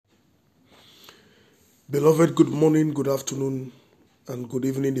Beloved, good morning, good afternoon, and good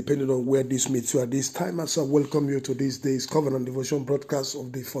evening, depending on where this meets you at this time. As I welcome you to this day's Covenant Devotion broadcast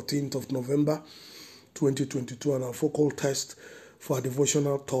of the 14th of November, 2022, and our focal text for our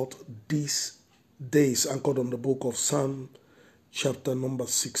devotional thought this day is anchored on the book of Psalm, chapter number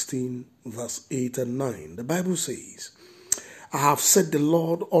 16, verse 8 and 9. The Bible says, I have set the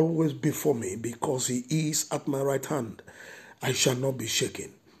Lord always before me, because he is at my right hand. I shall not be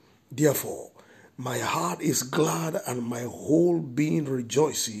shaken. Therefore, my heart is glad and my whole being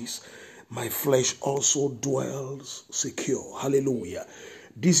rejoices. My flesh also dwells secure. Hallelujah.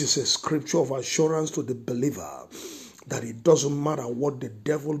 This is a scripture of assurance to the believer that it doesn't matter what the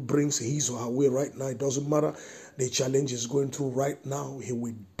devil brings his or her way right now. It doesn't matter the challenge is going through right now. He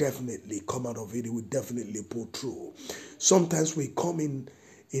will definitely come out of it. He will definitely pull through. Sometimes we come in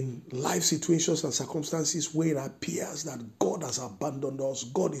life situations and circumstances where it appears that God has abandoned us,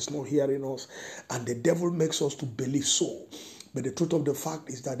 God is not hearing us, and the devil makes us to believe so. But the truth of the fact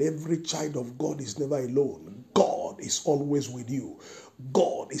is that every child of God is never alone. God is always with you.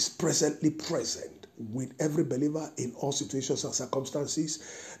 God is presently present with every believer in all situations and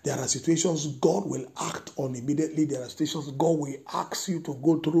circumstances. There are situations God will act on immediately. There are situations God will ask you to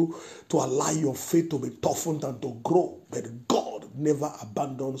go through to allow your faith to be toughened and to grow. But God never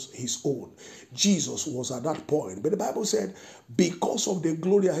abandons his own. Jesus was at that point. But the Bible said, because of the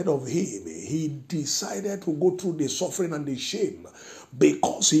glory ahead of him, he decided to go through the suffering and the shame.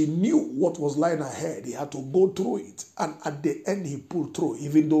 Because he knew what was lying ahead, he had to go through it. And at the end, he pulled through.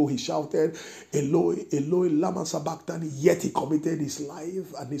 Even though he shouted, Eloi, Eloi, lama sabachthani, yet he committed his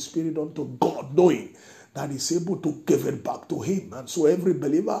life and his spirit unto God, knowing that he's able to give it back to him. And so every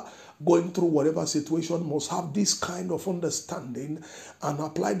believer going through whatever situation must have this kind of understanding and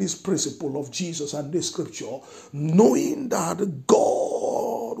apply this principle of Jesus and this scripture, knowing that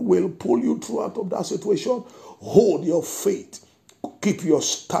God will pull you through out of that situation. Hold your faith. Keep your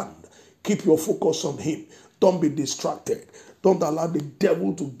stand. Keep your focus on him. Don't be distracted. Don't allow the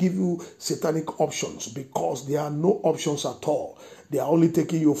devil to give you satanic options, because there are no options at all. They are only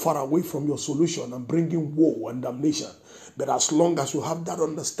taking you far away from your solution and bringing woe and damnation. But as long as you have that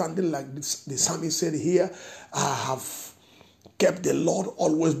understanding, like the psalmist said here, I have kept the Lord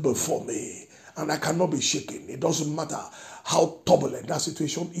always before me, and I cannot be shaken. It doesn't matter how turbulent that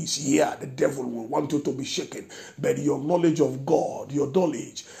situation is. Yeah, the devil will want you to be shaken. But your knowledge of God, your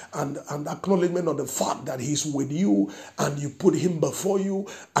knowledge and acknowledgement of the fact that he's with you and you put him before you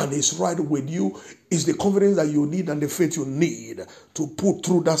and he's right with you is the confidence that you need and the faith you need to put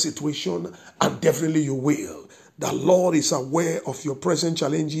through that situation, and definitely you will. The Lord is aware of your present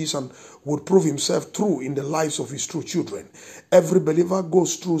challenges and would prove himself true in the lives of his true children. Every believer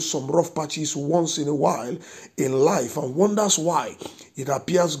goes through some rough patches once in a while in life and wonders why. It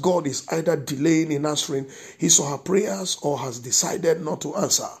appears God is either delaying in answering his or her prayers or has decided not to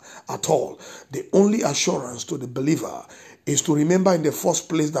answer at all. The only assurance to the believer is to remember in the first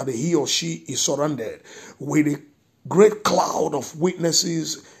place that he or she is surrounded with a great cloud of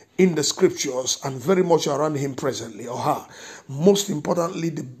witnesses in the scriptures and very much around him presently or her. Most importantly,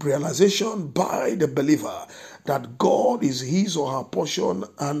 the realization by the believer that God is his or her portion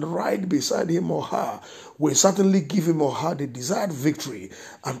and right beside him or her will certainly give him or her the desired victory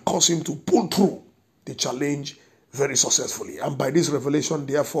and cause him to pull through the challenge very successfully. And by this revelation,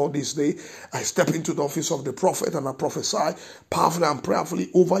 therefore, this day, I step into the office of the prophet and I prophesy powerfully and prayerfully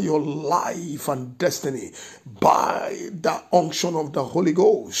over your life and destiny by the unction of the Holy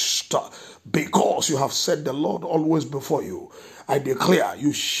Ghost. Because you have set the Lord always before you, I declare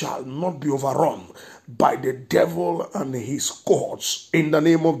you shall not be overrun by the devil and his cohorts. In the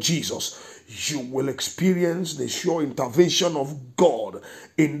name of Jesus, you will experience the sure intervention of God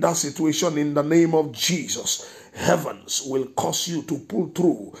in that situation in the name of Jesus. Heavens will cause you to pull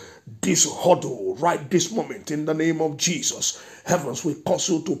through this hurdle right this moment in the name of Jesus. Heavens will cause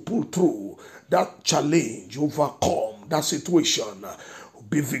you to pull through that challenge, overcome that situation,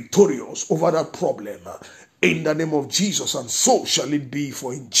 be victorious over that problem in the name of Jesus. And so shall it be,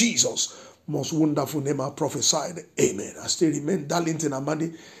 for in Jesus' most wonderful name I prophesied. Amen. I still remain Darlington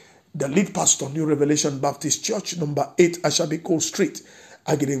Amadi, the lead pastor, New Revelation Baptist Church, number 8 Ashabiko Street,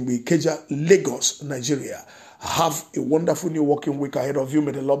 Agidingbi, Ikeja, Lagos, Nigeria. Have a wonderful new working week ahead of you.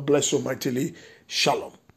 May the Lord bless you mightily. Shalom.